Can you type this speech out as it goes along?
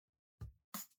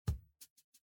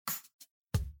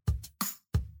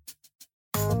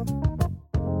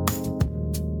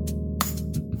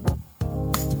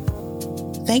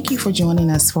Thank you for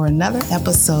joining us for another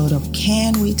episode of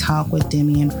Can We Talk with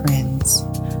Demi and Friends.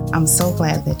 I'm so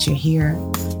glad that you're here,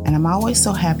 and I'm always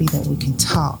so happy that we can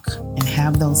talk and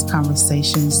have those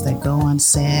conversations that go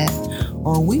unsaid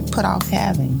or we put off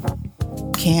having.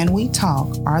 Can We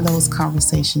Talk are those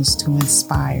conversations to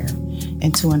inspire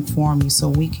and to inform you so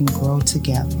we can grow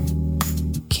together.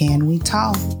 Can We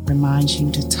Talk reminds you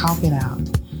to talk it out,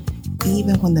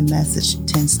 even when the message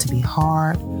tends to be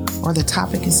hard or the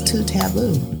topic is too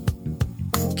taboo.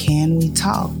 Can We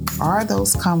Talk are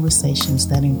those conversations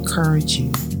that encourage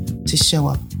you to show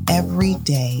up every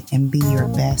day and be your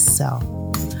best self.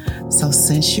 So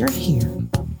since you're here,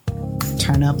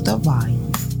 turn up the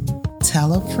volume,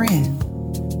 tell a friend,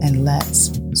 and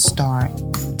let's start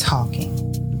talking.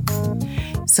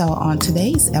 So on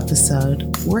today's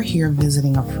episode, we're here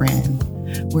visiting a friend.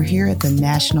 We're here at the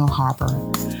National Harbor,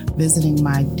 visiting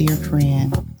my dear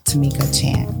friend, Tamika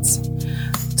Chance.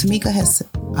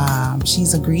 Tamika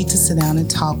she's agreed to sit down and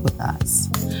talk with us.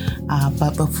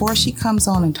 But before she comes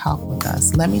on and talk with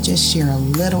us, let me just share a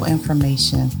little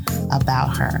information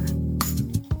about her.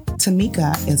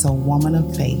 Tamika is a woman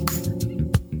of faith,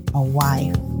 a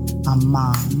wife, a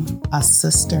mom, a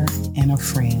sister, and a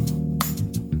friend.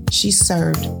 She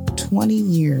served 20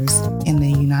 years in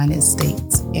the United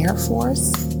States Air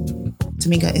Force.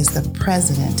 Tamika is the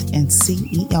president and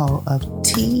CEO of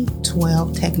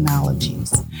T12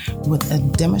 Technologies, with a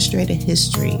demonstrated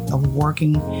history of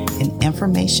working in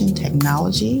information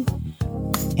technology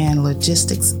and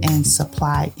logistics and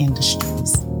supply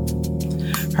industries.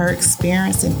 Her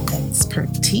experience and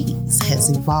expertise has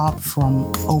evolved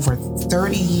from over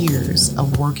 30 years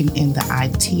of working in the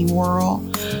IT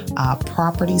world,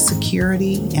 property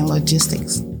security, and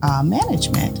logistics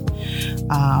management.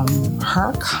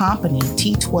 Her company,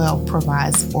 T12,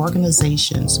 provides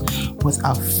organizations with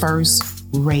a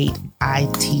first-rate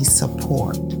IT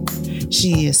support.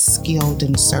 She is skilled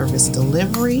in service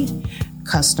delivery,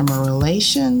 customer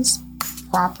relations,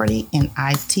 property and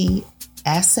IT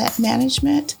asset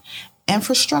management,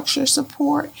 infrastructure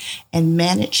support, and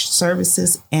managed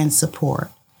services and support.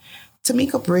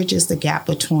 Tamika bridges the gap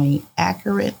between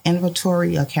accurate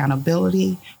inventory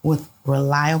accountability with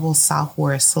reliable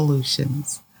software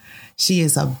solutions. She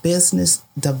is a business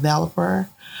developer.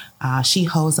 She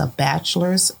holds a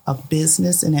bachelor's of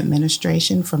business and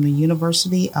administration from the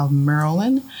University of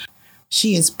Maryland.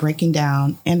 She is breaking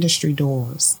down industry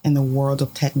doors in the world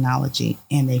of technology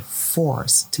and a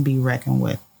force to be reckoned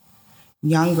with.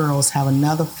 Young girls have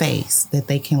another face that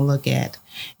they can look at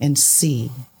and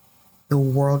see the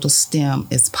world of STEM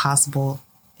is possible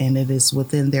and it is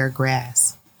within their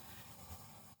grasp.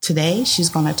 Today, she's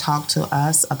going to talk to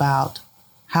us about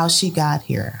how she got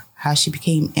here, how she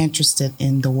became interested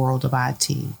in the world of IT.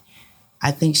 I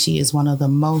think she is one of the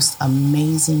most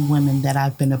amazing women that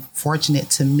I've been fortunate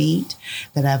to meet,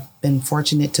 that I've been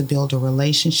fortunate to build a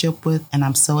relationship with. And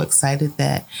I'm so excited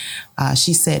that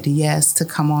she said yes to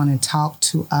come on and talk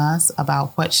to us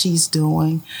about what she's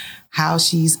doing, how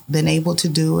she's been able to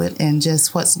do it, and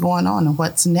just what's going on and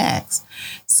what's next.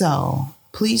 So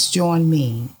please join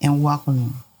me in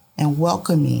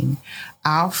welcoming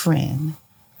our friend,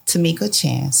 Tamika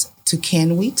Chance, to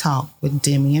Can We Talk with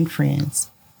Demi and Friends.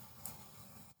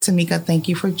 Tamika, thank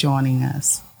you for joining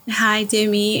us. Hi,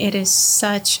 Demi. It is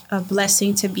such a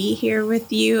blessing to be here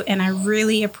with you, and I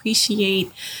really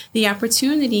appreciate the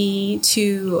opportunity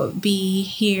to be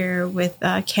here with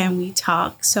Can We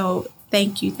Talk. So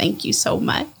thank you so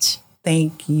much.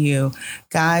 Thank you.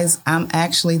 Guys,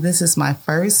 this is my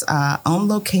first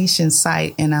on-location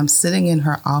site, and I'm sitting in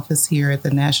her office here at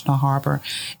the National Harbor,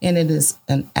 and it is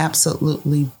an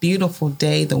absolutely beautiful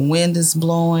day. The wind is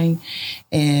blowing,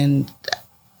 and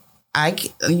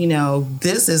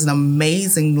this is an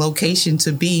amazing location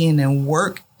to be in and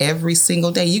work every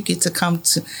single day. You get to come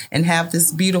to and have this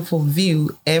beautiful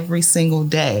view every single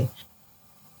day.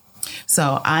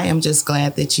 So I am just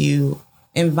glad that you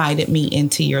invited me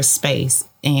into your space,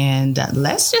 and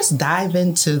let's just dive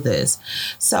into this.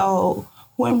 So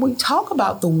when we talk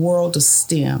about the world of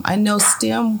STEM, I know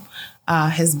STEM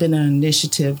has been an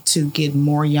initiative to get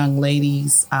more young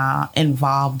ladies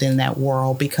involved in that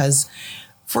world, because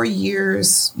for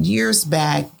years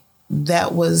back,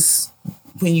 that was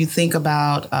when you think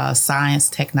about science,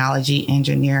 technology,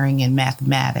 engineering, and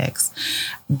mathematics.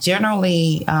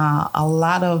 Generally, a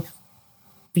lot of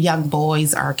young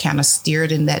boys are kind of steered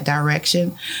in that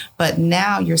direction. But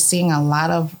now you're seeing a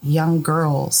lot of young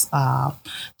girls,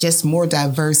 just more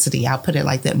diversity. I'll put it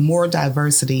like that, more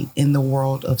diversity in the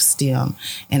world of STEM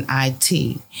and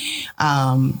IT.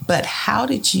 But how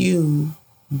did you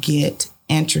get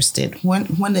interested?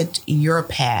 When did your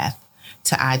path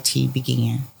to IT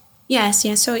began. Yes.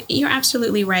 So you're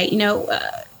absolutely right.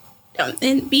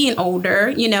 And being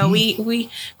older, we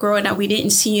growing up, we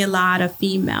didn't see a lot of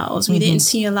females. We didn't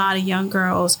see a lot of young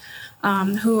girls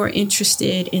who were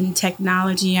interested in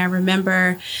technology. I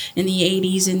remember in the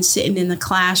 80s and sitting in the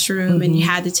classroom and you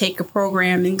had to take a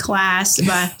program in class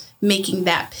by making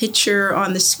that picture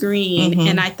on the screen.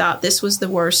 And I thought this was the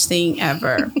worst thing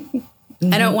ever.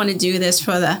 I don't want to do this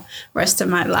for the rest of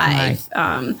my life.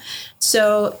 Right.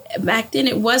 So back then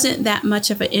it wasn't that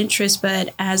much of an interest,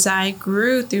 but as I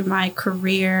grew through my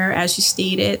career, as you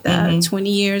stated, 20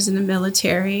 years in the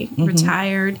military,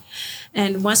 retired.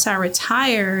 And once I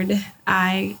retired,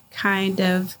 I kind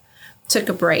of took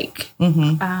a break.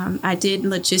 I did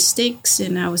logistics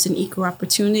and I was an equal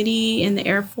opportunity in the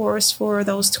Air Force for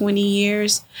those 20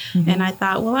 years. And I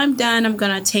thought, well, I'm done. I'm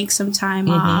going to take some time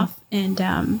off.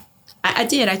 And I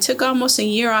did. I took almost a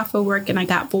year off of work and I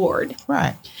got bored.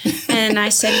 Right. And I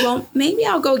said, well, maybe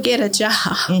I'll go get a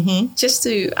job just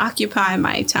to occupy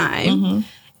my time.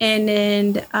 And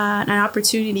then an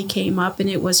opportunity came up and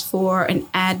it was for an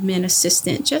admin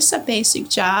assistant, just a basic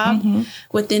job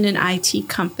within an IT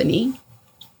company.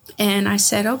 And I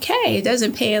said, okay, it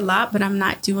doesn't pay a lot, but I'm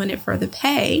not doing it for the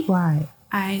pay. Right.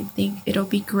 I think it'll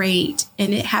be great.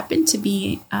 And it happened to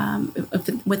be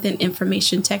within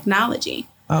information technology.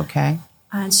 Okay.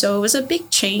 And so it was a big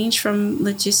change from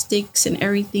logistics and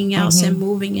everything else and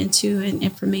moving into an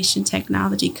information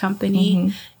technology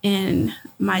company. And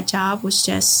my job was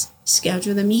just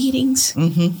schedule the meetings,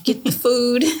 get the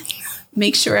food,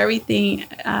 make sure everything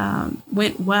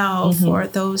went well for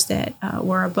those that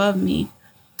were above me.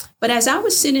 But as I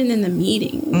was sitting in the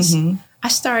meetings, I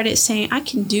started saying, I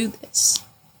can do this.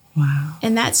 Wow.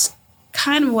 And that's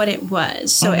kind of what it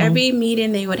was. So every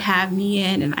meeting they would have me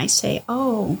in and I say,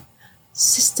 oh,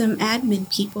 system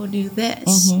admin people do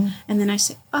this. And then I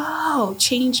say, oh,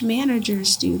 change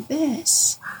managers do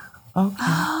this. Okay.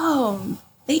 Oh,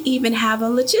 they even have a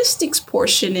logistics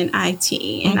portion in IT.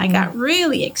 And I got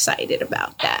really excited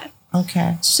about that.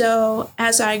 Okay. So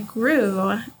as I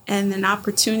grew and an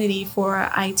opportunity for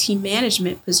an IT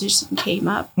management position came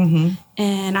up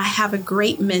and I have a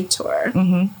great mentor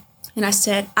and I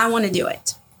said, I want to do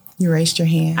it. You raised your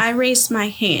hand? I raised my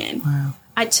hand. Wow.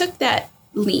 I took that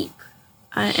leap.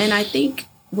 And I think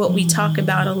what we talk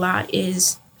about a lot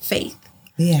is faith.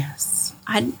 Yes.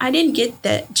 I didn't get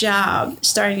that job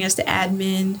starting as the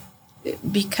admin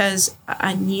because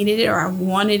I needed it or I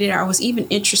wanted it or I was even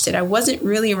interested. I wasn't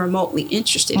really remotely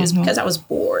interested. It's because I was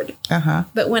bored.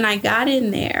 But when I got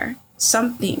in there,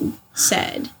 something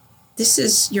said, this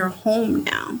is your home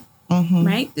now,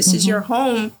 right? This is your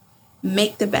home.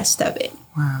 Make the best of it.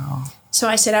 Wow. So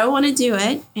I said, I want to do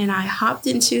it. And I hopped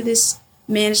into this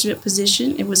management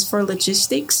position. It was for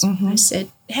logistics. I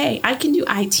said, hey, I can do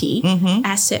IT,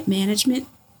 asset management.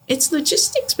 It's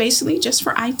logistics, basically, just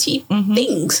for IT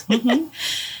things.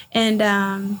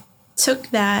 And took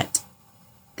that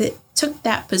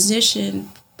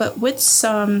position, but with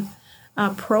some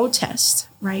protest,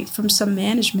 right, from some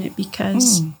management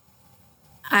because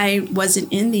I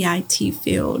wasn't in the IT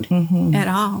field at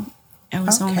all. I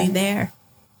was only there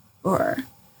for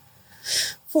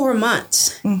 4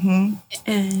 months.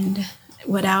 And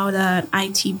without an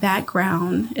IT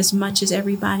background, as much as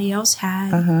everybody else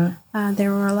had,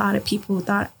 there were a lot of people who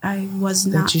thought I was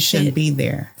not that you shouldn't be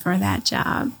there for that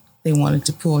job. They wanted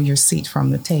to pull your seat from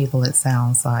the table, it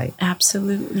sounds like.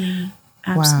 Absolutely.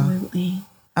 Absolutely. Wow.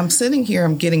 I'm sitting here,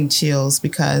 I'm getting chills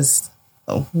because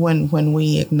when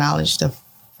we acknowledge the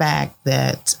fact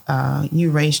that you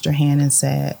raised your hand and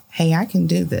said, hey, I can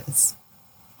do this.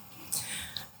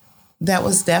 That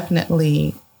was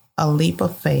definitely a leap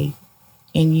of faith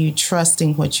in you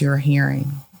trusting what you're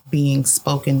hearing being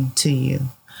spoken to you.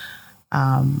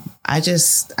 I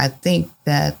think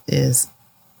that is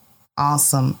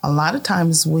awesome. A lot of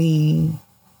times we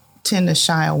tend to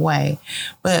shy away,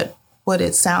 but what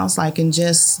it sounds like in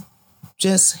just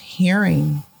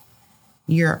hearing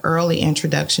your early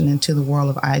introduction into the world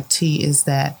of IT is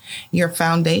that your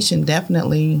foundation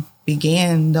definitely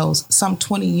began those some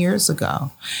 20 years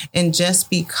ago. And just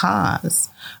because,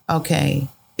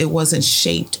 it wasn't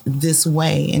shaped this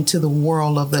way into the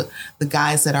world of the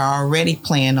guys that are already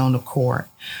playing on the court,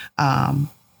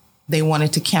 they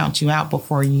wanted to count you out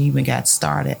before you even got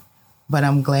started. But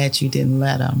I'm glad you didn't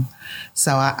let them.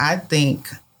 So I think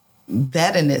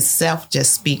that in itself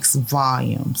just speaks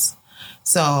volumes.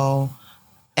 So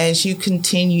as you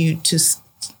continue to,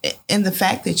 and the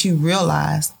fact that you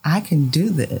realize I can do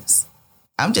this,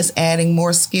 I'm just adding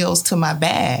more skills to my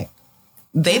bag.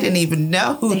 They didn't even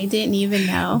know. They didn't even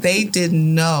know. They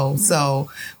didn't know. So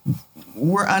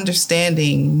we're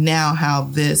understanding now how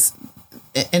this,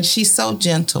 and she's so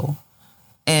gentle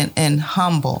and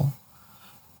humble,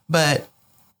 but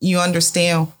you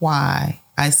understand why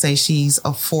I say she's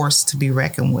a force to be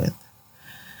reckoned with.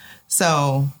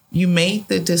 So you made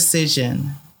the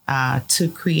decision to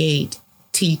create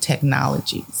T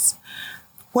Technologies.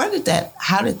 How did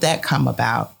that come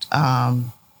about?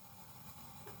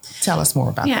 Tell us more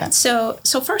about that. So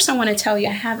first I want to tell you,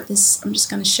 I have this, I'm just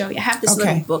going to show you. I have this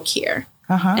little book here.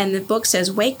 And the book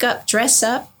says, Wake Up, Dress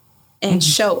Up, and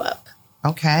Show Up.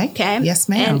 Okay. Yes,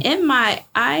 ma'am. And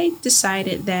I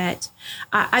decided that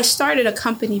I started a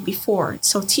company before.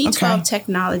 So T12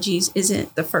 Technologies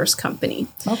isn't the first company.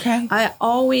 Okay. I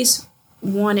always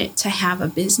wanted to have a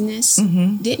business,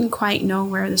 didn't quite know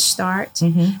where to start.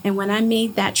 And when I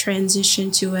made that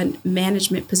transition to a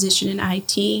management position in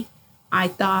IT, I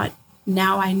thought,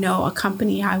 now I know a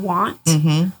company I want.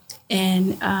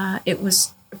 And it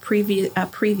was a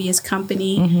previous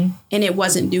company, and it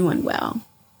wasn't doing well.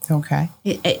 Okay.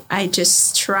 I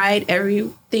just tried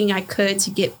everything I could to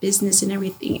get business and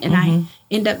everything, and I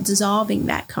ended up dissolving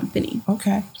that company.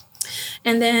 Okay.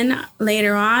 And then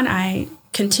later on, I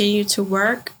continued to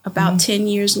work. About 10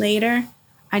 years later,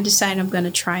 I decided I'm going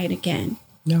to try it again.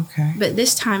 Okay. But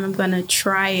this time I'm going to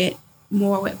try it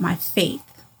more with my faith.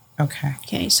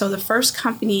 Okay. So the first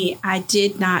company, I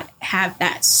did not have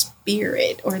that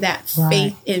spirit or that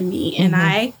faith in me.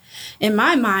 And in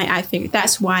my mind, I figured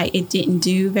that's why it didn't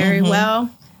do very well.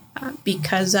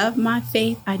 Because of my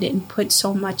faith, I didn't put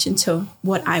so much into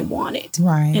what I wanted.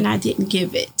 Right. And I didn't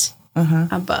give it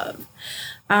above.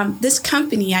 This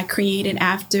company I created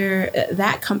after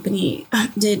that company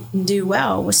didn't do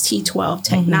well was T12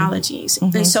 Technologies.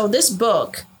 And so this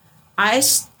book, I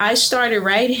started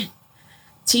writing.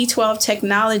 T12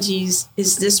 Technologies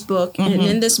is this book. And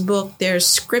in this book, there's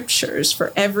scriptures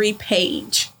for every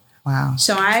page. Wow.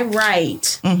 So I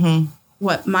write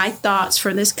what my thoughts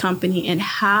for this company and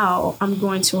how I'm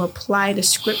going to apply the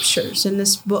scriptures in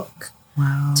this book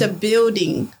to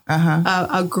building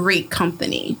a great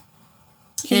company.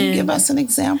 Can you give us an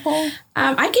example?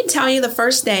 I can tell you the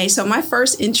first day. So my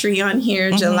first entry on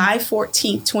here, July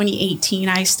 14th, 2018,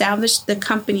 I established the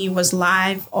company was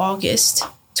live August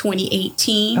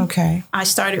 2018. Okay. I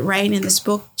started writing in this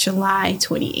book July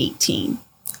 2018.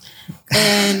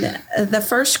 And the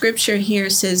first scripture here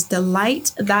says,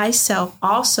 Delight thyself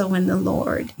also in the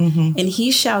Lord, and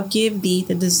he shall give thee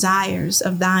the desires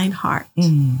of thine heart.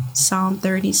 Psalm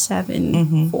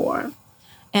 37, 4.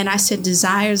 And I said,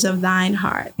 desires of thine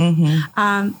heart.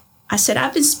 I said,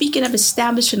 I've been speaking of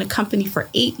establishing a company for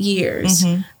 8 years.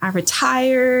 I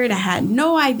retired. I had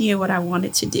no idea what I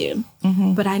wanted to do,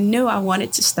 but I knew I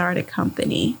wanted to start a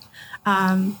company.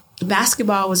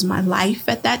 Basketball was my life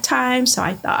at that time. So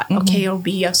I thought, okay, it'll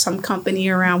be some company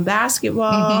around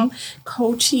basketball,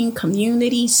 coaching,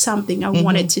 community, something. I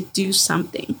wanted to do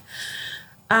something.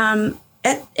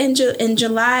 In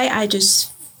July, I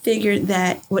just figured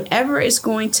that whatever it's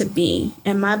going to be,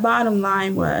 and my bottom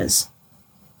line was,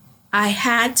 I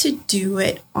had to do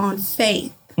it on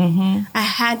faith. I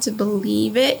had to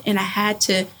believe it, and I had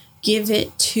to give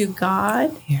it to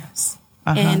God. Yes.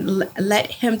 And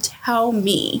let him tell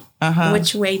me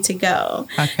which way to go.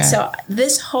 Okay. So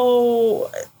this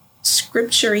whole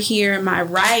scripture here in my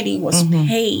writing was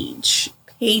pages.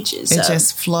 It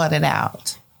just flooded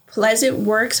out. Pleasant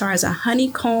works are as a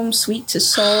honeycomb, sweet to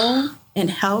soul and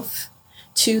health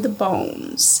to the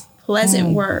bones.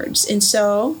 Pleasant words. And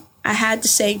so I had to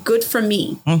say, good for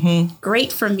me,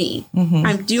 great for me.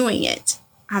 I'm doing it.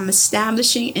 I'm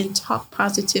establishing and talk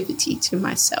positivity to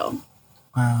myself.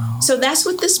 Wow. So that's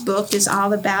what this book is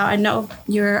all about. I know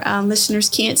your listeners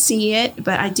can't see it,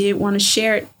 but I did want to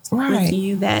share it with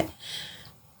you that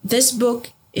this book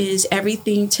is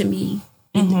everything to me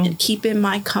and keeping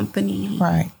my company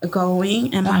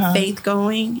going and my faith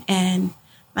going. And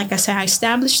like I said, I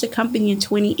established the company in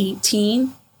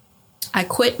 2018. I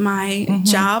quit my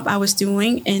job I was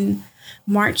doing in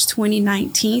March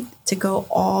 2019 to go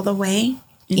all the way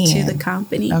into the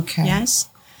company. Okay. Yes.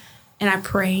 And I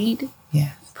prayed.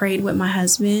 Yes. Prayed with my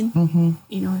husband.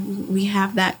 You know, we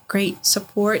have that great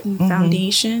support and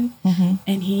foundation.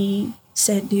 And he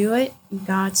said, do it. And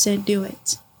God said, do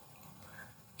it.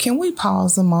 Can we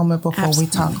pause a moment before we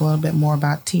talk a little bit more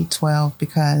about T12?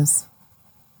 Because,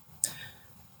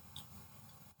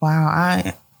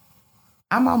 wow,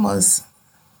 I'm almost,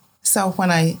 so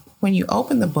when you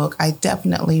open the book, I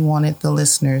definitely wanted the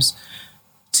listeners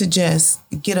to just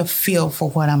get a feel for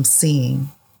what I'm seeing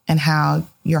and how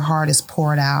your heart is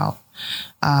poured out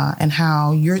and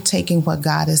how you're taking what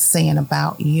God is saying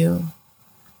about you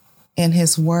in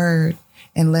his word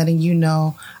and letting you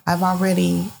know, I've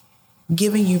already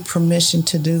given you permission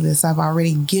to do this. I've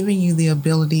already given you the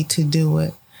ability to do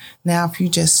it. Now, if you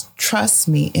just trust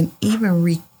me and even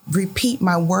repeat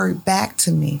my word back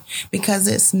to me, because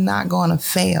it's not going to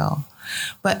fail.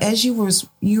 But as you were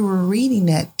reading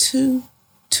that, two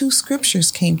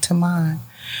scriptures came to mind.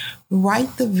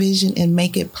 Write the vision and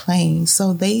make it plain,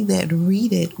 so they that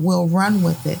read it will run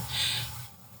with it.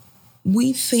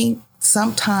 We think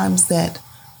sometimes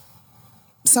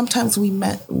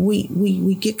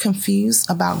we get confused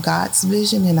about God's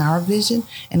vision and our vision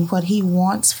and what he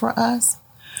wants for us.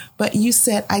 But you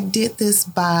said, I did this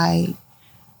by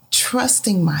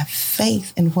trusting my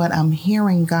faith in what I'm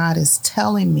hearing God is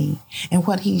telling me and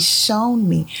what he's shown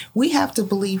me. We have to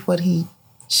believe what he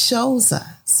shows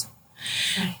us.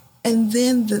 Right. And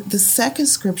then the second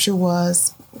scripture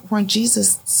was when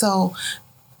Jesus, so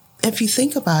if you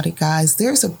think about it, guys,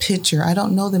 there's a picture. I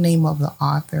don't know the name of the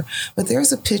author, but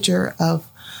there's a picture of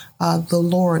the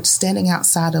Lord standing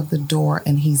outside of the door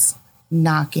and he's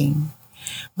knocking.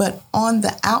 But on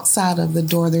the outside of the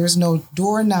door, there's no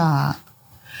doorknob.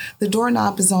 The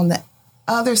doorknob is on the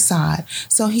other side.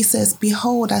 So he says,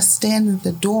 behold, I stand at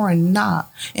the door and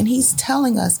knock. And he's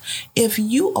telling us, if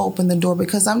you open the door,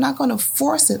 because I'm not going to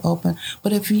force it open,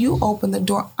 but if you open the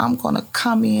door, I'm going to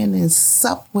come in and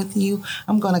sup with you.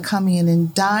 I'm going to come in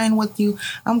and dine with you.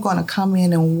 I'm going to come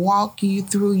in and walk you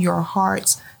through your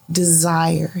heart's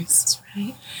desires. That's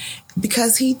right.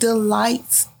 Because he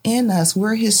delights in us.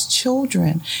 We're his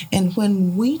children. And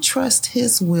when we trust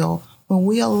his will, when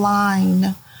we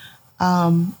align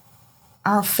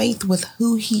our faith with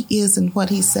who he is and what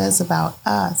he says about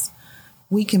us,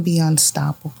 we can be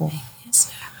unstoppable.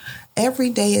 Yes.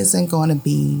 Every day isn't going to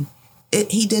be,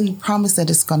 he didn't promise that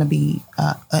it's going to be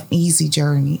an easy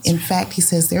journey. In fact, he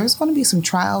says there's going to be some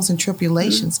trials and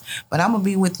tribulations, but I'm going to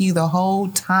be with you the whole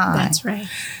time. That's right.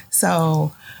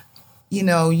 So, you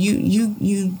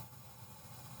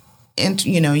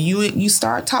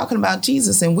start talking about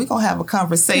Jesus and we're going to have a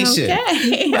conversation.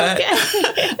 Okay.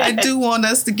 I do want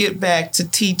us to get back to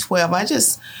T12. I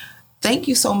just thank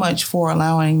you so much for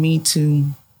allowing me to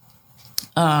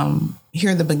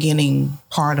hear the beginning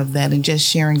part of that and just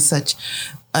sharing such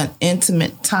an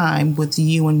intimate time with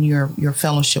you and your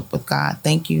fellowship with God.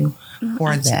 Thank you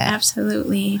for that.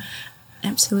 Absolutely.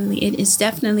 Absolutely. It is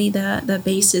definitely the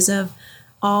basis of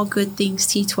all good things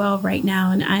T12 right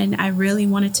now. And I really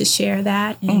wanted to share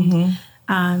that and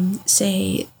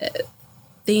say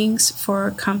things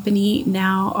for company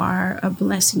now are a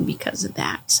blessing because of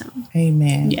that. So,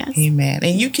 amen. Yes. Amen.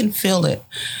 And you can feel it.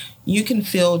 You can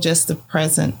feel just the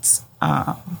presence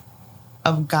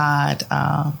of God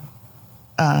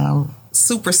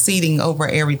superseding over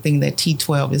everything that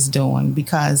T12 is doing,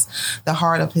 because the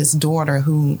heart of his daughter,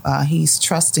 who he's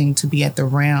trusting to be at the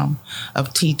realm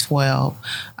of T12,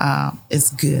 is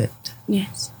good.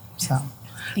 Yes. So,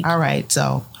 all right.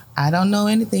 So I don't know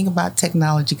anything about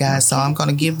technology, guys. So I'm going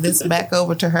to give this back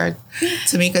over to her.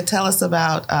 Tamika, tell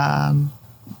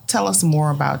us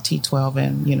more about T12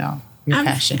 and, your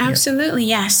passion here. Absolutely.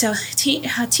 Yeah. So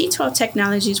T12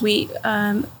 Technologies,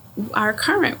 our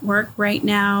current work right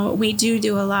now, we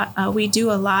do a lot. We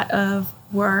do a lot of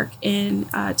work,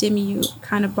 and Demi, you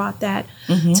kind of brought that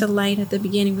to light at the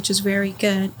beginning, which is very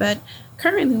good. But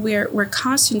currently, we're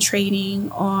concentrating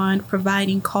on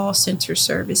providing call center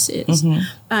services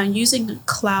using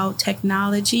cloud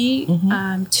technology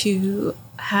to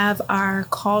have our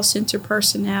call center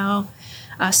personnel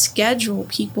schedule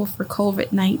people for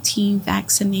COVID-19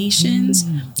 vaccinations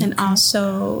and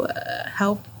also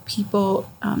help people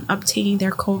obtaining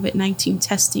their COVID-19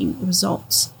 testing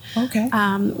results. Okay.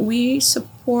 We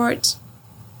support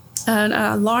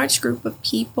a large group of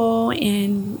people,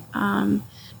 and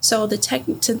so the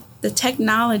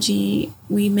technology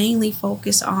we mainly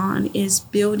focus on is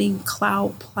building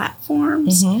cloud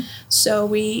platforms. So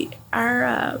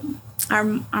our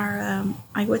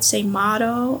I would say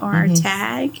motto or our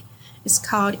tag is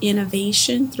called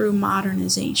innovation through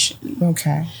modernization.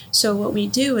 Okay. So what we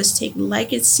do is take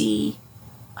legacy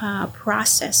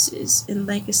processes and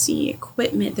legacy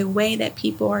equipment, the way that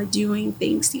people are doing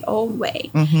things the old way,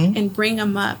 and bring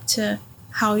them up to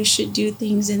how we should do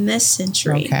things in this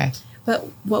century. Okay. But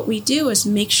what we do is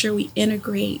make sure we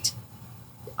integrate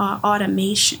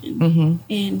automation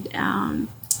and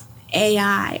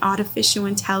AI, artificial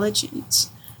intelligence,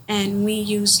 and we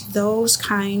use those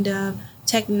kind of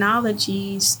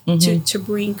technologies to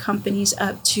bring companies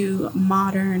up to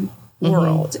modern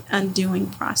world undoing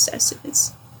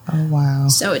processes. Oh, wow.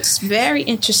 So it's very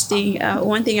interesting.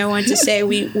 One thing I wanted to say,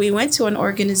 we went to an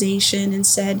organization and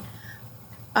said,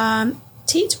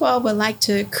 T12 would like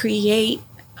to create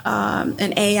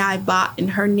an AI bot,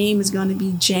 and her name is going to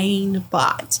be Jane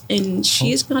Bot, and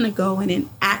she's going to go in and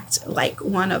act like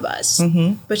one of us,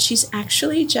 but she's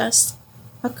actually just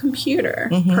a computer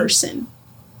person.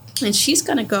 And she's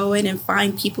going to go in and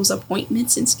find people's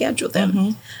appointments and schedule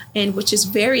them, and which is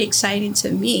very exciting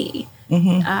to me,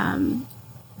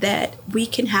 that we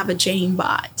can have a Jane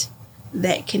Bot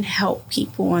that can help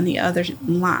people on the other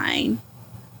line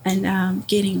and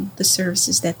getting the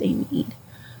services that they need.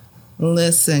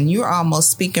 Listen, you're almost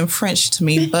speaking French to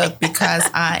me, but because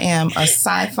I am a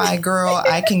sci-fi girl,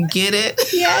 I can get it.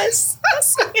 Yes.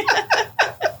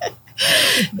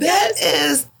 That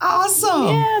is awesome.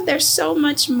 Yeah, there's so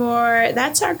much more.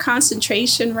 That's our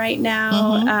concentration right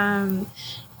now.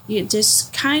 You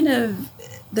just kind of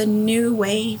the new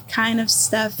wave kind of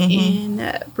stuff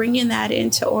in bringing that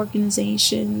into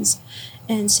organizations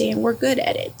and saying we're good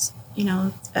at it. You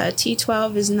know,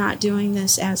 T12 is not doing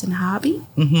this as a hobby.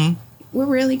 We're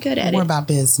really good at it. We're about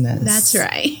business. That's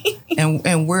right.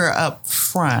 and we're up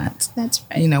front. That's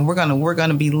right. You know, we're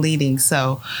gonna be leading.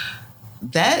 So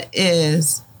that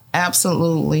is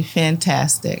absolutely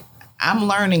fantastic. I'm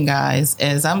learning, guys,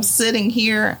 as I'm sitting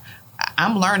here.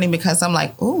 I'm learning because I'm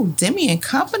like, oh, Demi and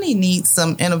Company needs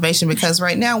some innovation because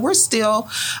right now we're still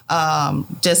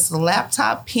just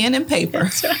laptop, pen, and paper.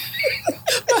 That's right.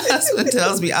 My husband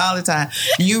tells me all the time,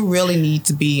 you really need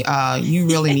to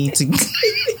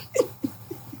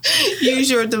use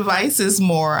your devices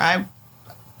more. I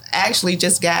actually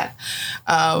just got,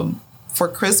 for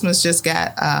Christmas,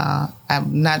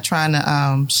 I'm not trying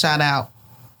to shout out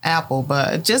Apple,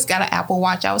 but just got an Apple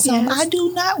Watch. I was saying, I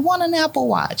do not want an Apple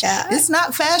Watch. Yeah. It's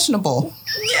not fashionable.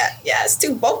 Yeah, it's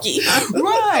too bulky.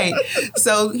 Right.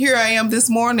 So here I am this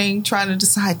morning trying to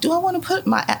decide, do I want to put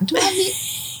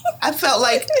I felt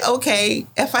like, okay,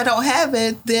 if I don't have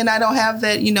it, then I don't have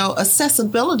that,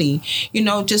 accessibility,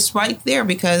 just right there,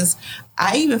 because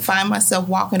I even find myself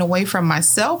walking away from my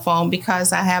cell phone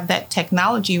because I have that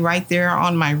technology right there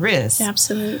on my wrist.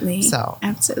 Absolutely.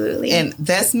 Absolutely. And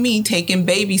that's me taking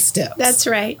baby steps. That's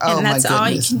right. And that's all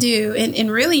you can do. And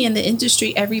really in the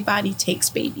industry, everybody takes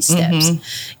baby steps.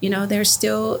 There's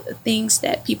still things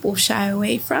that people shy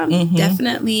away from.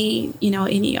 Definitely,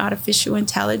 any artificial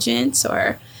intelligence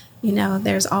or,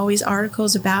 there's always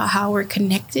articles about how we're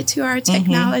connected to our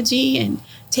technology and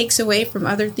takes away from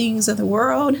other things of the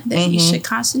world that you should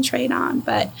concentrate on.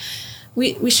 But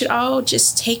we should all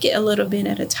just take it a little bit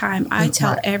at a time. I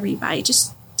tell everybody,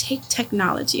 just take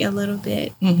technology a little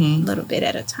bit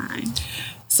at a time.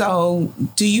 So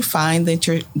do you find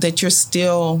that you're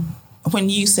still, when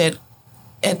you said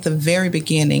at the very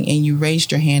beginning and you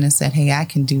raised your hand and said, hey, I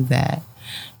can do that.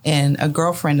 And a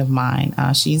girlfriend of mine,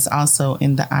 she's also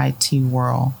in the IT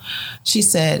world. She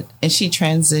said, and she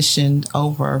transitioned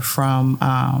over from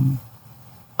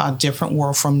a different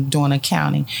world, from doing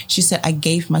accounting. She said, I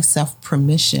gave myself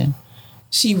permission.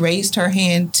 She raised her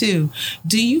hand too.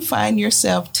 Do you find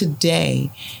yourself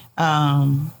today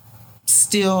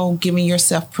still giving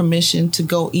yourself permission to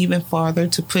go even farther,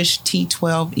 to push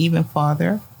T12 even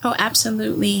farther? Oh,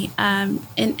 absolutely. And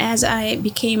as I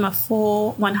became a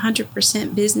full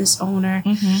 100% business owner,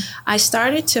 I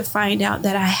started to find out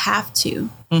that I have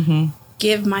to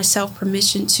give myself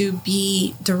permission to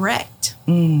be direct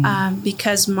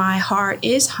because my heart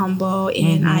is humble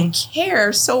and I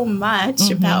care so much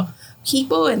about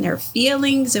people and their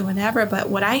feelings and whatever. But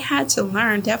what I had to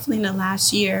learn definitely in the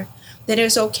last year, that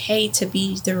it's okay to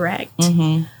be direct.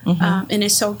 And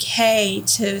it's okay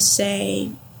to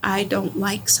say, I don't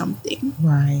like something.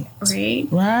 Right.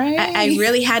 I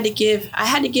really had to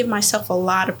give myself a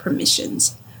lot of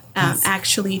permissions,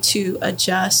 actually, to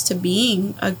adjust to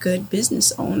being a good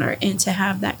business owner and to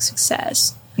have that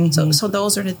success. So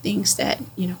those are the things that,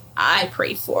 I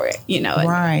pray for it,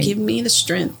 and give me the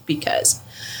strength because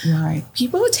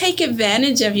people take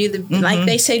advantage of you. Like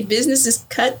they say, business is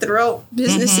cutthroat.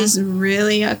 Business is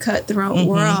really a cutthroat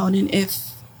world. And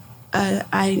if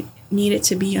I needed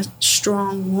to be a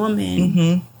strong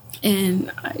woman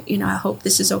and, I hope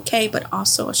this is okay, but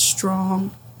also a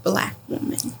strong Black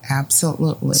woman.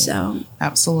 Absolutely.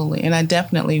 Absolutely. And I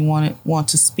definitely want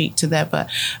to speak to that. But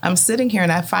I'm sitting here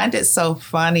and I find it so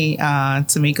funny,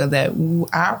 Tamika, that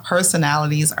our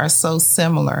personalities are so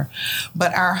similar,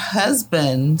 but our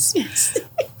husbands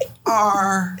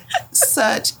are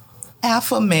such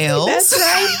alpha males. That's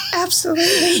right.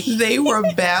 Absolutely. They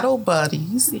were battle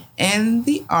buddies in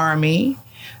the Army.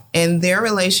 And their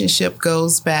relationship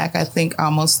goes back, I think,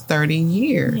 almost 30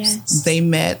 years. Yes. They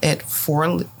met at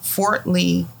Fort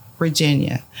Lee,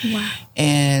 Virginia. Wow.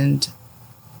 And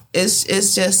it's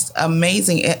just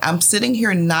amazing. I'm sitting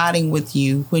here nodding with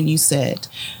you when you said,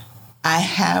 I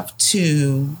have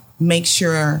to make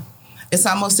sure it's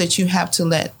almost that you have to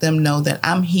let them know that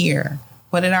I'm here.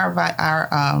 What did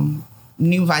our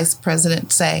new vice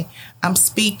president say? I'm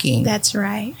speaking. That's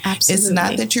right. Absolutely. It's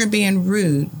not that you're being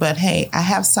rude, but hey, I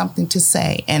have something to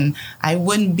say. And I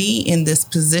wouldn't be in this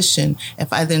position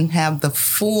if I didn't have the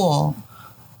full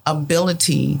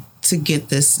ability to get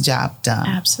this job done.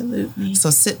 Absolutely. So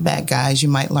sit back, guys. You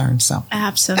might learn something.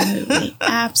 Absolutely.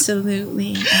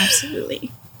 Absolutely.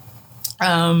 Absolutely.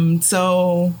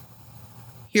 So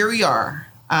here we are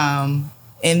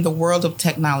in the world of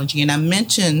technology. And I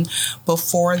mentioned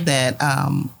before that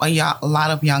a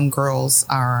lot of young girls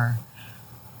are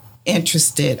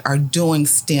interested, are doing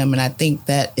STEM. And I think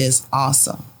that is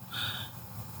awesome.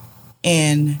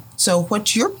 And so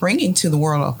what you're bringing to the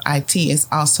world of IT is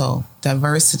also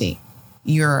diversity.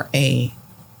 You're a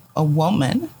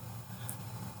woman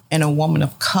and a woman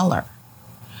of color.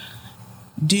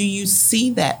 Do you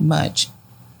see that much?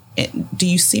 Do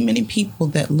you see many people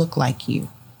that look like you?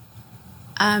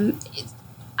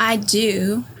 I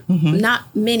do. Mm-hmm.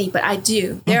 Not many, but I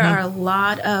do. There are a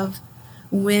lot of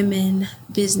women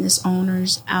business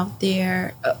owners out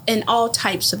there in all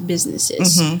types of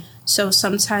businesses. Mm-hmm. So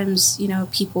sometimes,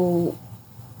 people,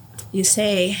 you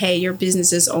say, hey, your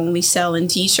business is only selling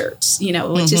T-shirts,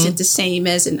 which isn't the same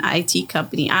as an IT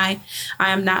company. I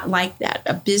am not like that.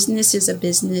 A business is a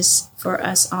business for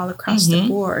us all across the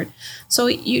board. So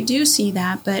you do see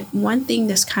that. But one thing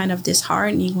that's kind of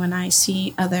disheartening when I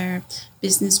see other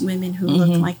business women who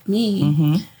look like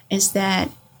me is that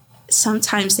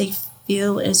sometimes they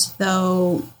feel as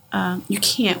though you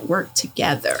can't work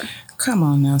together. Come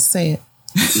on now, say it.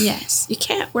 Yes, you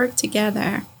can't work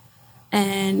together,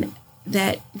 and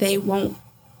that they don't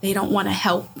want to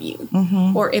help you.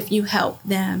 Or if you help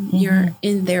them, you're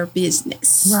in their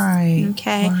business. Right.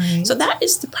 Okay. Right. So that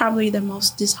is probably the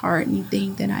most disheartening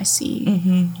thing that I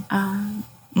see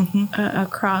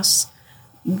across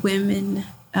women,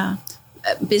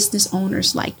 business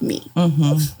owners like me.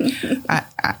 I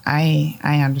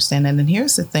understand that. And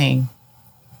here's the thing.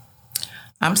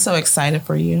 I'm so excited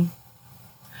for you.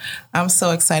 I'm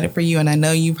so excited for you. And I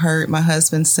know you've heard my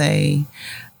husband say,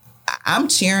 I'm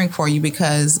cheering for you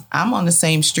because I'm on the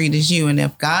same street as you. And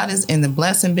if God is in the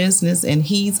blessing business and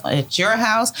he's at your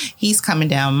house, he's coming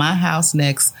down my house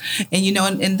next. And,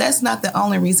 and that's not the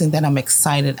only reason that I'm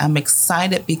excited. I'm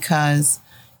excited because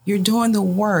you're doing the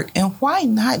work. And why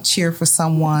not cheer for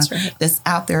someone that's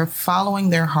out there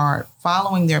following their heart,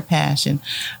 following their passion?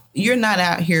 You're not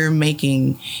out here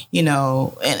making, and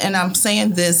I'm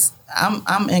saying this,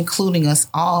 I'm including us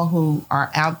all who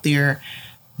are out there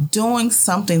doing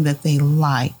something that they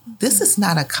like. This is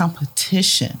not a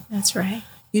competition. That's right.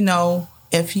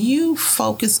 If you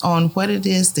focus on what it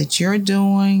is that you're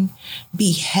doing,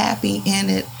 be happy in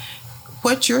it,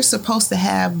 what you're supposed to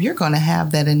have, you're going to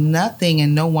have that, and nothing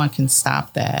and no one can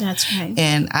stop that. That's right.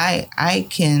 And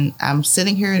I'm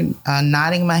sitting here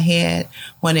nodding my head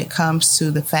when it comes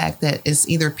to the fact that it's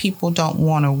either people don't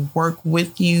want to work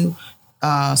with you,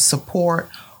 support,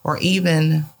 or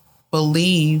even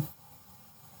believe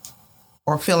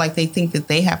or feel like they think that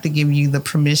they have to give you the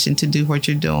permission to do what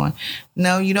you're doing.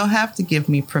 No, you don't have to give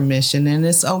me permission. And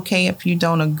it's okay if you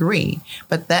don't agree,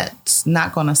 but that's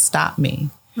not going to stop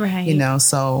me. Right.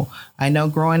 So I know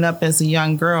growing up as a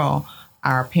young girl,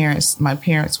 my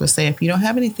parents would say, if you don't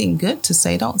have anything good to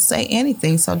say, don't say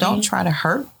anything. So don't try to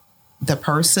hurt the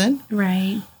person.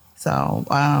 Right. So,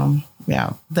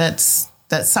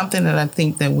 that's something that I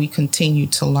think that we continue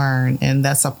to learn. And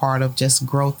that's a part of just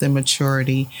growth and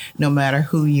maturity, no matter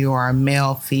who you are,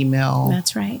 male, female.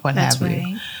 That's right. What have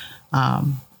you.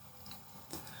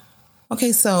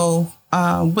 Okay. So,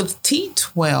 with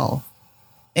T12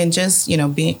 and just,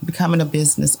 becoming a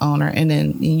business owner, and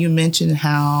then you mentioned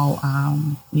how,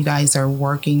 you guys are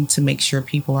working to make sure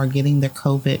people are getting their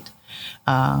COVID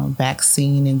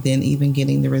vaccine, and then even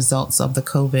getting the results of the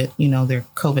COVID, their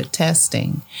COVID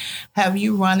testing. Have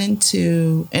you run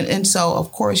into, and so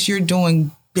of course you're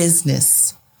doing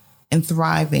business and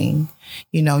thriving,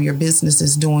 your business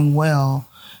is doing well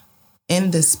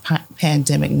in this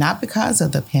pandemic, not because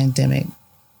of the pandemic,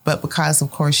 but because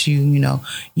of course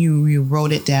you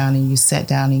wrote it down and you sat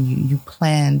down and you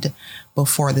planned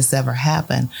before this ever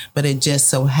happened. But it just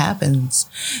so happens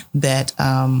that,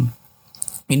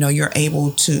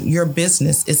 your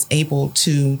business is able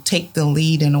to take the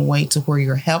lead in a way to where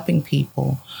you're helping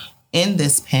people in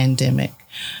this pandemic.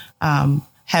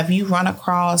 Have you run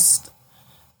across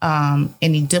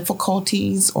any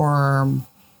difficulties, or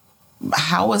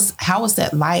how was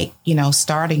that like,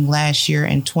 starting last year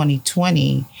in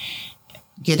 2020,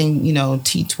 getting,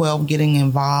 T12, getting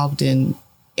involved in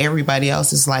everybody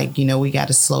else is like, we got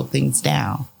to slow things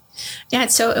down. Yeah,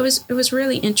 so it was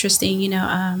really interesting.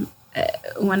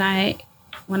 When I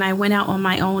went out on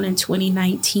my own in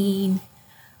 2019,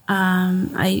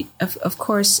 I of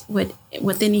course with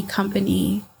any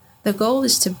company, the goal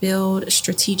is to build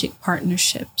strategic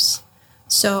partnerships.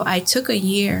 So I took a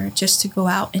year just to go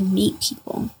out and meet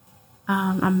people.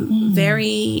 I'm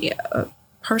very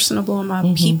personable. I'm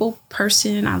a people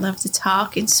person. I love to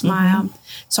talk and smile.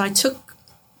 So I took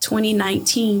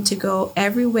 2019 to go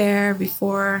everywhere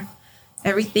before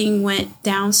everything went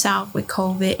down south with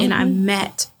COVID. And I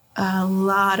met a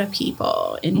lot of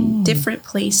people in different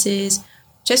places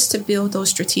just to build those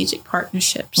strategic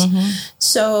partnerships.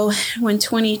 So when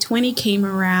 2020 came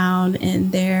around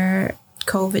and their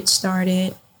COVID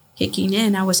started kicking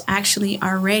in, I was actually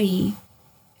already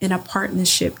in a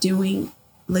partnership doing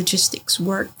logistics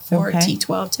work for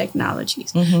T12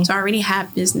 Technologies. So I already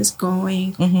have business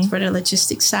going for the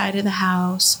logistics side of the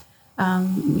house.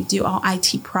 We do all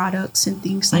IT products and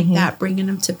things like that, bringing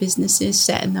them to businesses,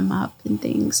 setting them up and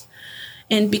things.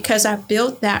 And because I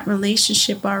built that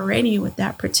relationship already with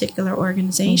that particular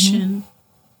organization,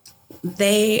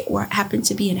 they happened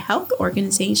to be a health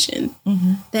organization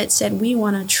that said, we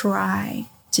want to try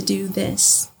to do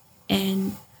this.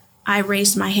 And I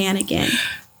raised my hand again.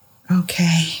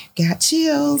 Okay. Got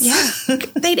chills. Yeah.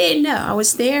 They didn't know. I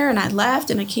was there and I left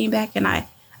and I came back and I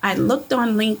looked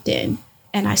on LinkedIn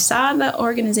and I saw the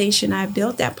organization I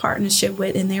built that partnership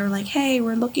with. And they were like, hey,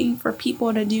 we're looking for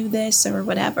people to do this or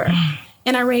whatever.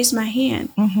 And I raised my hand.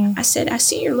 I said, I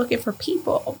see you're looking for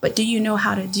people, but do you know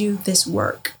how to do this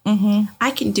work?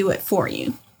 I can do it for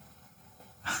you.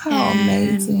 Oh,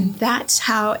 amazing. That's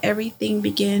how everything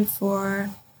began for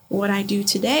what I do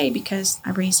today, because I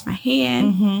raised my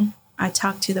hand. I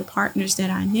talked to the partners that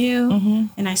I knew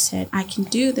and I said, I can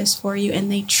do this for you.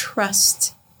 And they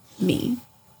trust me.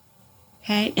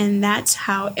 Okay. And that's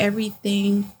how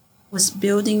everything was,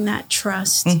 building that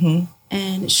trust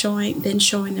and showing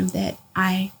them that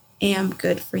I am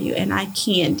good for you and I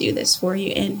can do this for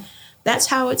you. And that's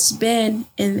how it's been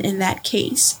in that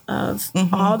case of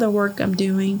all the work I'm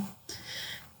doing.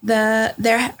 There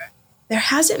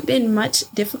hasn't been much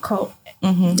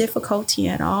difficulty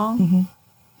at all.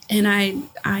 And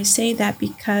I say that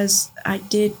because I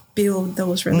did build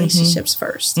those relationships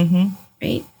first,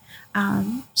 right?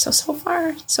 So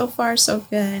far, so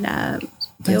good.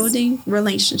 Building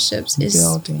relationships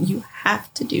you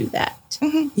have to do that.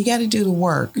 You got to do the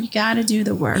work. You got to do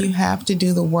the work. You have to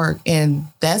do the work. And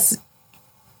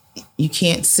you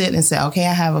can't sit and say, okay,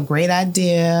 I have a great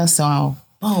idea. So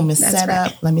boom, it's set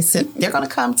up. Let me sit. They're going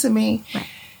to come to me. Right.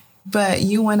 But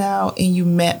you went out and you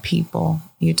met people.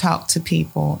 You talked to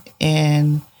people.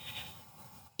 And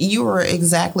you were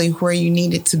exactly where you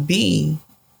needed to be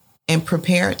and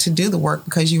prepared to do the work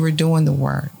because you were doing the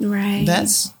work. Right.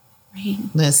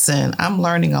 Listen, I'm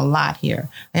learning a lot here.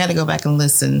 I got to go back and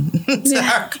listen to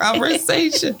our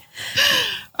conversation.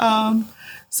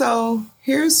 So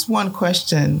here's one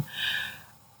question.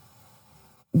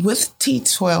 With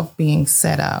T12 being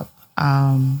set up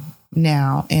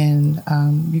now, and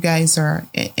you guys are,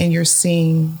 and you're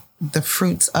seeing the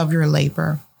fruits of your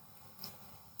labor,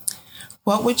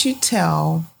 what would you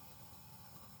tell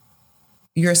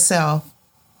yourself?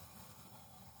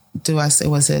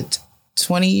 Was it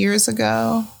 20 years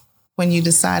ago when you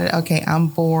decided, okay, I'm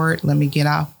bored. Let me get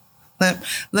off.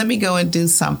 Let me go and do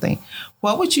something.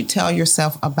 What would you tell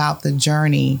yourself about the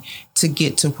journey to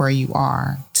get to where you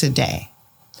are today?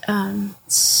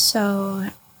 So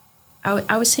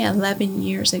I would say 11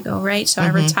 years ago, right? So I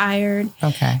retired.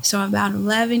 Okay. So about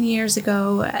 11 years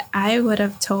ago, I would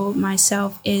have told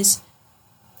myself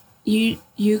you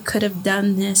could have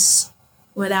done this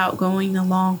without going the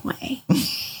long way,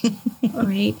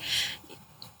 right?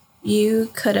 You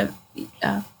could have,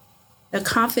 the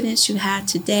confidence you had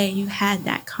today, you had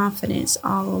that confidence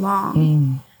all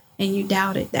along. And you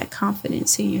doubted that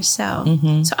confidence in yourself.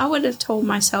 So I would have told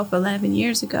myself 11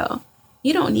 years ago,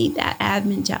 you don't need that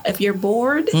admin job. If you're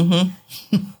bored,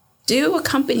 do a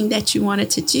company that you wanted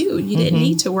to do. You didn't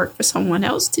need to work for someone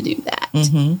else to do that.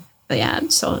 But yeah,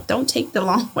 so don't take the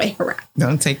long way around.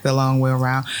 Don't take the long way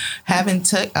around. Having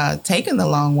taken the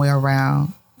long way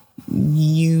around,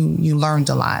 you learned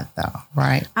a lot, though,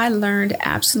 right? I learned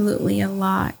absolutely a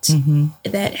lot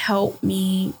that helped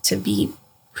me to be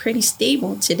pretty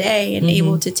stable today and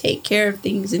able to take care of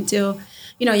things until,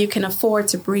 you can afford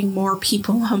to bring more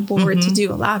people on board to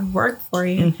do a lot of work for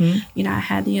you. I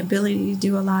had the ability to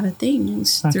do a lot of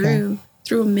things through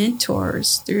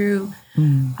mentors, through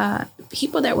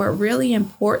people that were really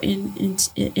important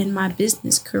in my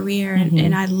business career.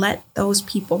 And I let those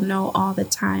people know all the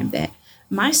time that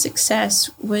my success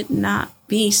would not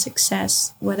be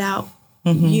success without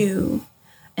Mm-hmm. you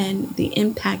and the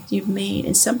impact you've made.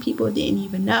 And some people didn't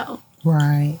even know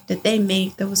Right. that they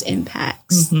made those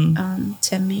impacts Mm-hmm.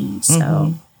 to me. So,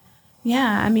 Mm-hmm.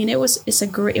 yeah, I mean, it was a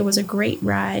great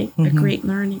ride, a Mm-hmm. great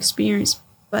learning experience.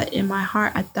 But in my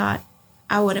heart, I thought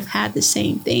I would have had the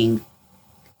same thing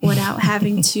without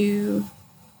having to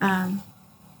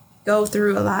go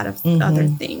through a lot of Mm-hmm. other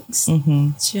things.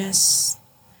 Mm-hmm. Just,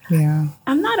 Yeah.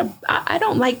 I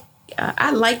don't like,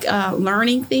 I like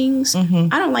learning things. Mm-hmm.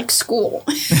 I don't like school.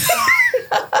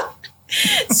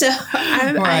 So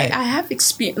Right. I have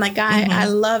experience, like Mm-hmm. I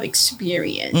love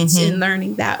experience Mhm. in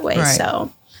learning that way. Right.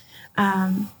 So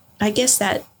I guess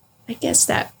that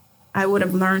I would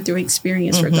have learned through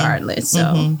experience Mhm. regardless. So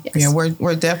Mhm. yes. Yeah,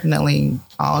 we're definitely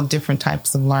all different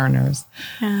types of learners.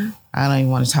 Yeah. I don't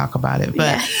even want to talk about it.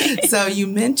 But Yeah. so you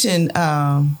mentioned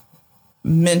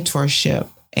mentorship,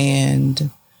 and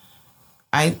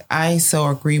I so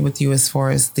agree with you as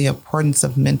far as the importance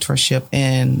of mentorship,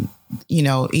 and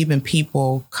even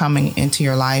people coming into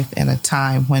your life at a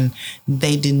time when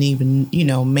they didn't even,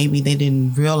 maybe they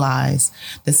didn't realize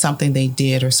that something they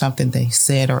did or something they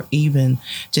said or even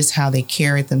just how they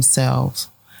carried themselves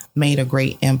made a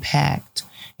great impact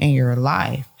in your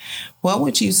life. What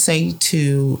would you say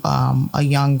to a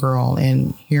young girl?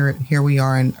 And here we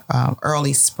are in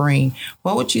early spring.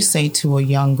 What would you say to a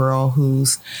young girl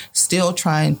who's still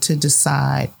trying to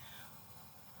decide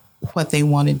what they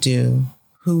want to do,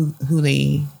 who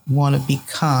they want to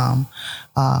become,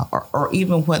 or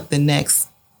even what the next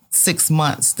 6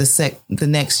 months, the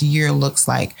next year looks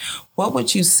like? What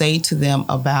would you say to them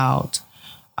about,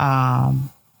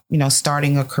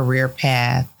 starting a career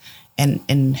path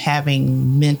and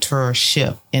having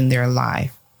mentorship in their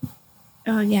life?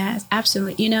 Oh, yeah,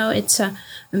 absolutely. It's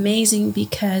amazing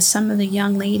because some of the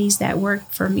young ladies that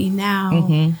work for me now,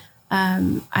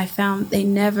 Mm-hmm. I found they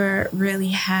never really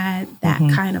had that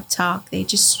Mhm. kind of talk. They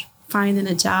just finding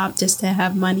a job just to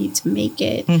have money to make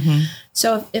it. Mm-hmm.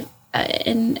 So if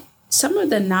and some of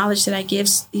the knowledge that I give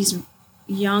these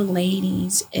young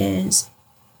ladies is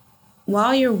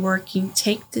while you're working,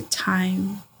 take the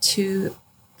time to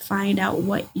find out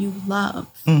what you love.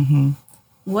 Mm-hmm.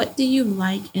 What do you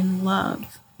like and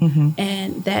love? Mm-hmm.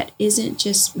 And that isn't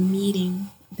just meeting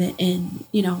the end,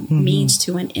 Mhm. means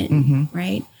to an end, Mhm.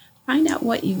 right? Find out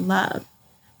what you love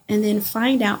and then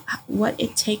find out what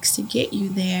it takes to get you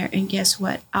there. And guess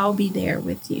what? I'll be there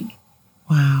with you.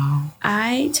 Wow.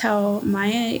 I tell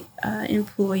my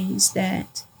employees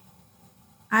that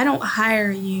I don't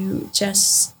hire you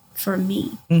just for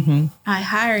me. Mm-hmm. I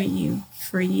hire you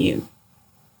for you.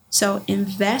 So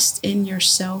invest in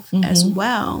yourself Mhm. as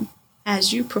well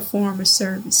as you perform a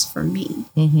service for me.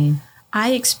 Mm-hmm.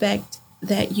 I expect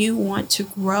that you want to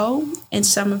grow, and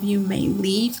some of you may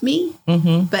leave me,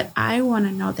 Mm-hmm. but I want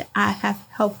to know that I have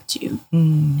helped you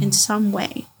Mm-hmm. in some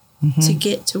way to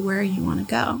get to where you want to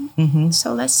go. Mm-hmm.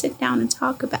 So let's sit down and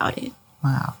talk about it.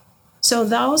 Wow. So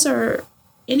those are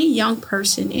any young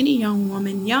person, any young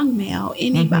woman, young male,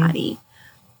 anybody.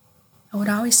 I would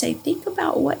always say, think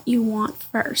about what you want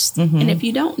 1st. Mhm. And if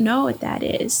you don't know what that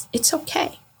is, it's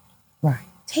okay. Right.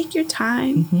 Take your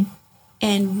time Mm-hmm.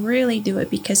 and really do it,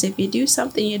 because if you do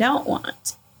something you don't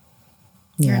want,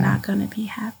 you're not going to be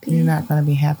happy. You're not going to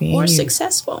be happy. or And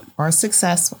successful. Or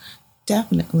successful.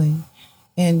 Definitely.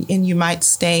 And you might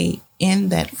stay in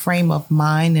that frame of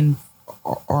mind and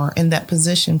or in that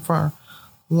position for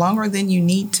longer than you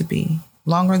need to be,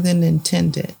 longer than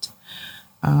intended.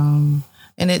 And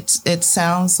it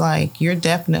sounds like you're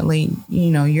definitely,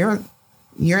 you're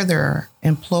their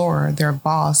employer, their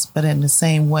boss, but in the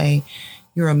same way,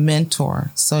 you're a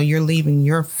mentor. So you're leaving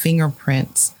your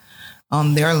fingerprints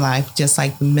on their life, just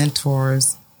like the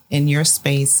mentors in your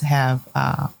space have,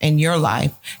 in your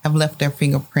life, have left their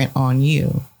fingerprint on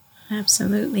you.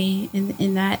 Absolutely.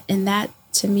 And that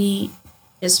to me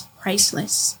is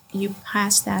priceless. You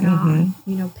pass that on,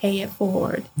 pay it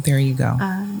forward. There you go.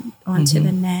 On to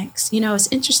the next. It's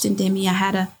interesting, Demi. I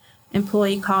had a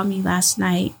employee call me last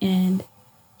night, and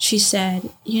she said,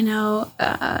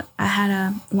 I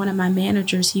had one of my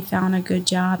managers, he found a good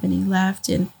job and he left,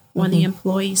 and one of the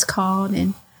employees called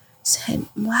and said,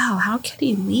 wow, how could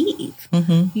he leave?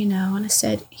 And I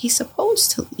said, he's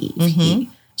supposed to leave.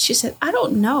 She said, I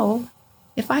don't know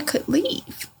if I could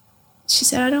leave. She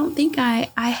said, I don't think I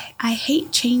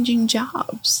hate changing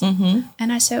jobs. And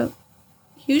I said,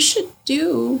 you should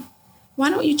do why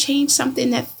don't you change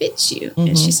something that fits you?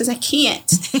 And she says, I can't.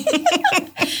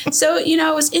 So,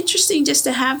 it was interesting just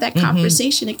to have that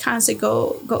conversation and kind of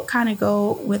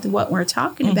go with what we're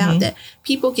talking about, that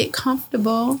people get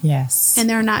comfortable. Yes. And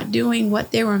they're not doing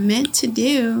what they were meant to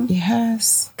do.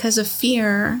 Yes. Because of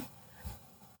fear.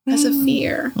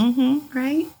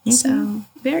 Right? So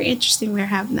very interesting. We're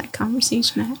having that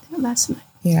conversation. I had that last night.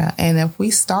 Yeah, and if we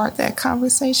start that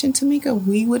conversation, Tamika,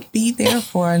 we would be there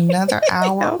for another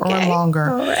hour or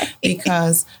longer,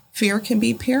 because fear can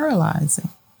be paralyzing.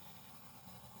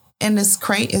 And as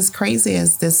crazy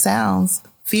as this sounds,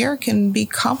 fear can be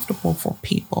comfortable for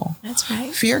people. That's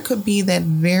right. Fear could be that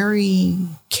very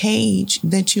cage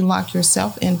that you lock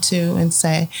yourself into and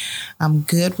say, I'm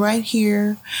good right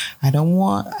here. I don't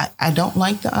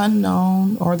like the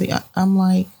unknown, or I'm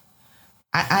like,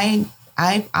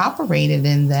 I've operated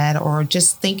in that, or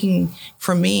just thinking,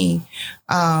 for me,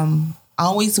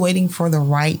 always waiting for the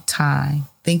right time,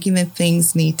 thinking that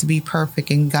things need to be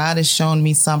perfect. And God has shown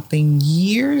me something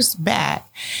years back.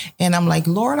 And I'm like,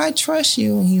 Lord, I trust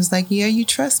you. And he was like, yeah, you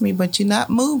trust me, but you're not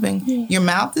moving. Yeah. Your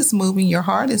mouth is moving. Your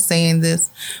heart is saying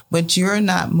this, but you're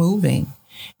not moving.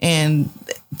 And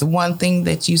the one thing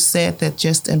that you said that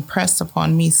just impressed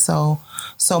upon me so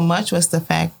much was the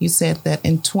fact you said that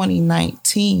in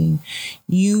 2019,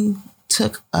 you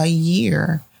took a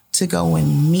year to go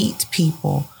and meet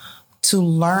people, to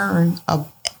learn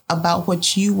about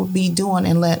what you would be doing,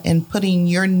 and putting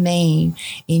your name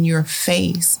in your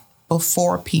face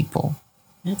before people.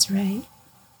 That's right.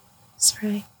 That's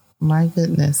right. My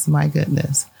goodness.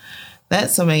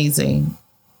 That's amazing.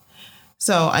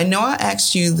 So I know I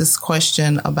asked you this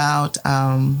question about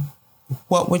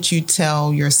what would you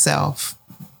tell yourself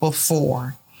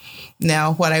before.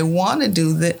 Now, what I want to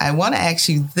do, I want to ask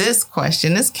you this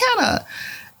question. It's kind of,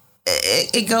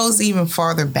 it goes even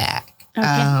farther back.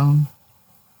 Okay.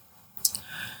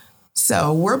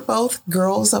 So we're both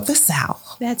girls of the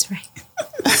South. That's right.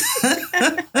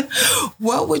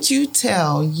 What would you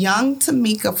tell young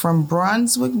Tamika from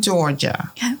Brunswick,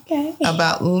 Georgia,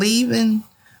 about leaving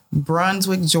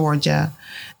Brunswick, Georgia,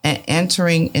 and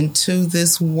entering into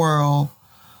this world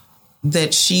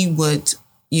that she would,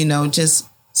 just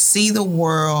see the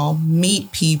world,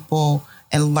 meet people,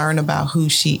 and learn about who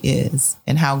she is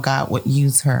and how God would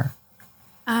use her?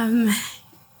 I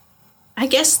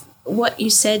guess what you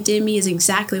said, Demi, is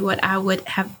exactly what I would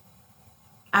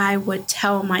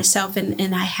tell myself,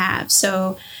 and I have.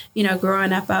 So,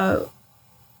 growing up,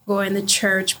 going to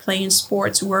church, playing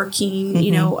sports, working,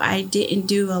 I didn't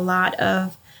do a lot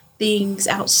of things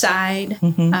outside,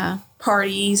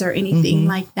 parties or anything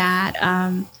like that.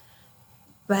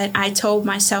 But I told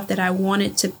myself that I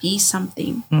wanted to be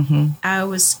something. I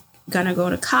was going to go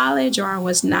to college, or I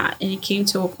was not. And it came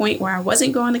to a point where I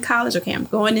wasn't going to college. Okay, I'm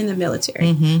going in the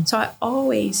military. So I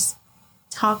always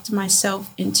talked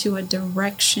myself into a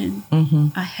direction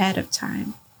ahead of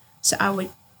time. So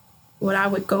what I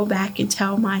would go back and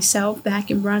tell myself back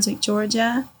in Brunswick,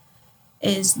 Georgia,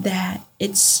 is that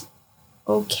it's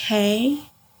okay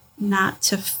not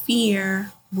to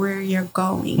fear where you're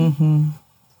going.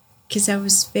 Because I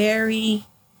was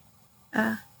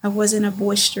I wasn't a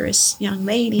boisterous young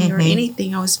lady or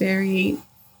anything. I was very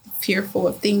fearful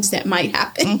of things that might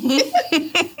happen.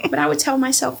 But I would tell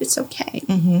myself it's okay.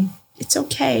 It's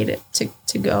okay to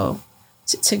go.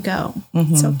 It's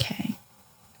okay.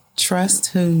 Trust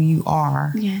who you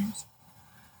are. Yes.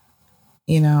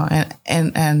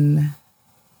 And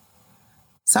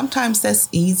sometimes that's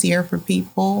easier for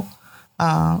people,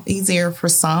 easier for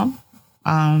some.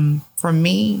 For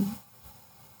me,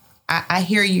 I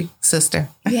hear you, sister.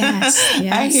 Yes.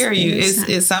 I hear you.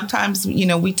 It's sometimes,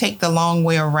 we take the long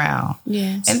way around.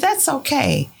 Yes. And that's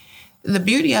okay. The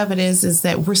beauty of it is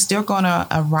that we're still going to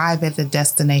arrive at the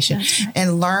destination. Right.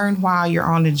 And learn while you're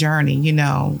on the journey.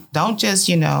 Don't just,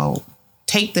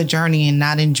 take the journey and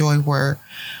not enjoy where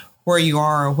you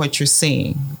are or what you're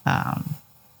seeing.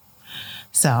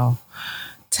 So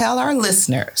tell our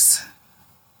listeners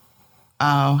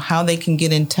how they can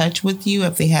get in touch with you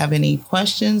if they have any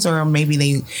questions, or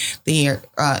maybe they are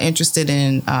interested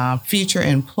in future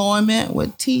employment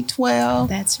with T12.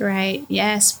 That's right.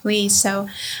 Yes, please. So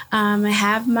I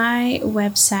have my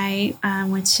website,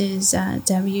 which is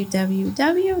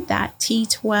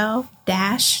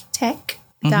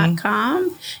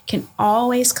www.t12-tech.com. Can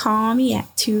always call me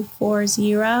at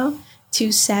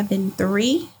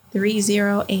 240-273-3081.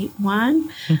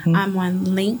 I'm on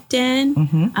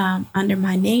LinkedIn under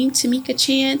my name, Tamika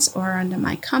Chance, or under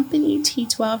my company,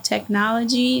 T12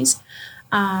 Technologies.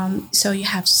 So you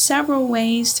have several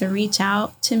ways to reach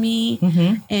out to me,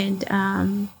 and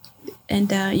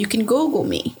you can Google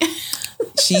me.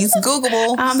 She's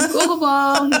Googleable. I'm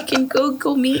Googleable. You can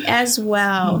Google me as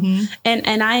well. Mm-hmm.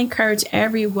 And I encourage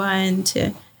everyone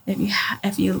to,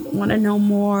 if you want to know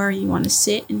more, you want to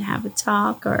sit and have a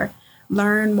talk or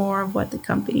learn more of what the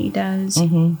company does,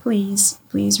 please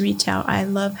reach out. I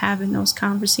love having those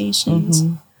conversations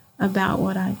about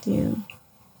what I do.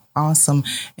 Awesome.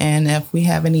 And if we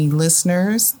have any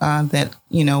listeners that,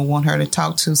 want her to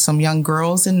talk to some young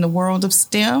girls in the world of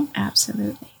STEM.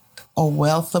 Absolutely. A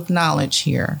wealth of knowledge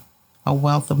here. A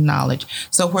wealth of knowledge.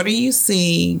 So where do you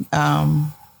see,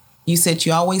 you said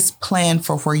you always planned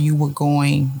for where you were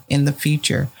going in the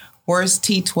future. Where's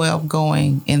T12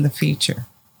 going in the future?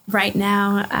 Right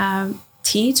now,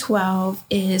 T12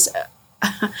 is,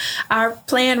 our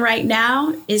plan right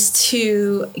now is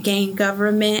to gain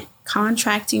government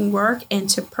contracting work and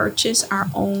to purchase our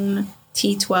own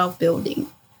T12 building.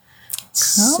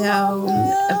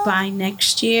 By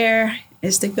next year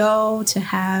is the goal to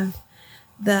have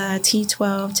the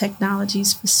T12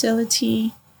 Technologies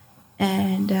facility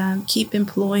and keep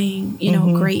employing,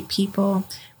 great people.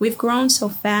 We've grown so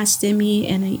fast, Demi,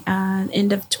 in the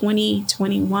end of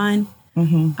 2021.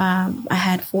 I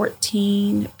had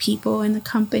 14 people in the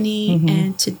company,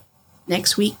 and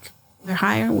next week we're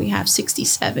hiring. We have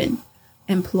 67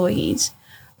 employees.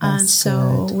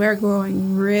 So we're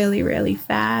growing really, really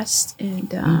fast,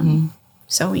 and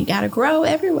so we got to grow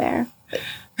everywhere.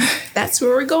 That's where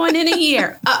we're going in a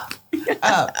year. Up.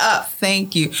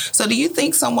 Thank you. So do you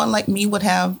think someone like me would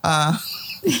have...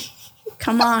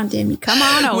 Come on, Demi. Come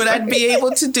on over. Would I be able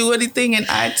to do anything in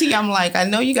IT? I'm like, I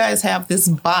know you guys have this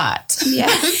bot. Yeah.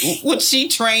 Would she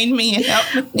train me and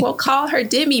help me? We'll call her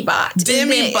Demi Bot.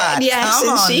 Demi Bot. Yes,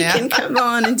 and she can come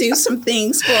on and do some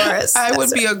things for us. I would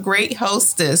be a great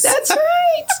hostess. That's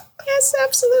right. Yes,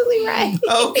 absolutely right.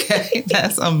 Okay,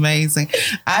 that's amazing.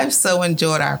 I've so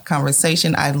enjoyed our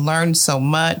conversation. I learned so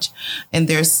much, and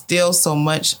there's still so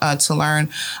much to learn.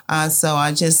 So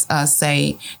I just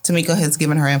say Tamika has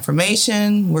given her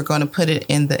information. We're going to put it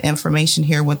in the information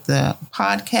here with the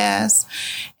podcast.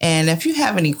 And if you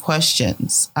have any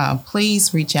questions,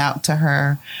 please reach out to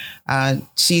her.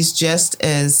 She's just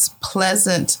as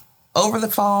pleasant over the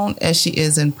phone as she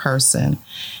is in person.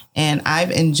 And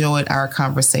I've enjoyed our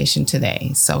conversation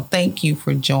today. So thank you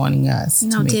for joining us.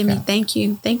 No, Tamika. Demi, thank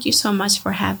you. Thank you so much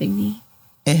for having me.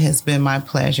 It has been my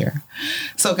pleasure.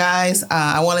 So, guys,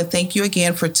 I want to thank you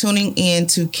again for tuning in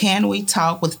to Can We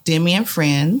Talk with Demi and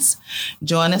Friends.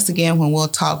 Join us again when we'll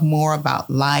talk more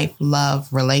about life,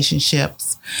 love,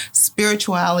 relationships,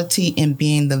 spirituality, and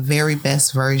being the very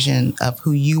best version of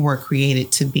who you were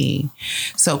created to be.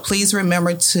 So please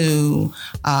remember to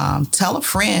tell a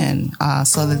friend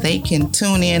so that they can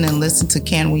tune in and listen to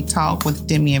Can We Talk with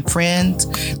Demi and Friends.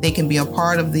 They can be a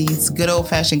part of these good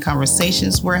old-fashioned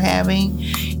conversations we're having.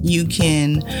 You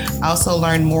can also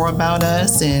learn more about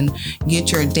us and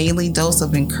get your daily dose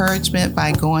of encouragement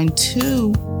by going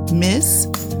to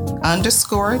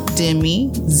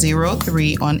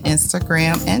Miss_Demi03 on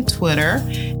Instagram and Twitter.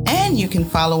 And you can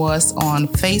follow us on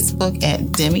Facebook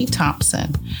at Demi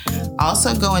Thompson.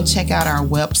 Also go and check out our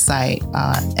website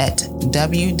at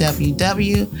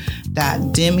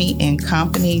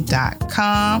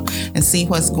www.demiandcompany.com and see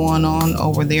what's going on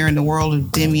over there in the world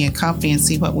of Demi and Company and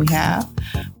see what we have.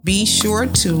 Be sure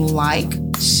to like,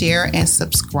 share, and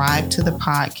subscribe to the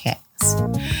podcast.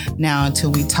 Now,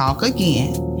 until we talk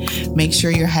again, make sure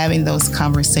you're having those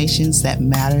conversations that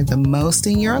matter the most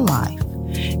in your life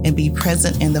and be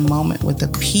present in the moment with the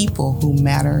people who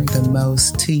matter the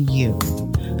most to you.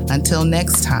 Until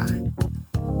next time,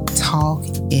 talk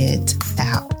it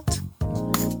out.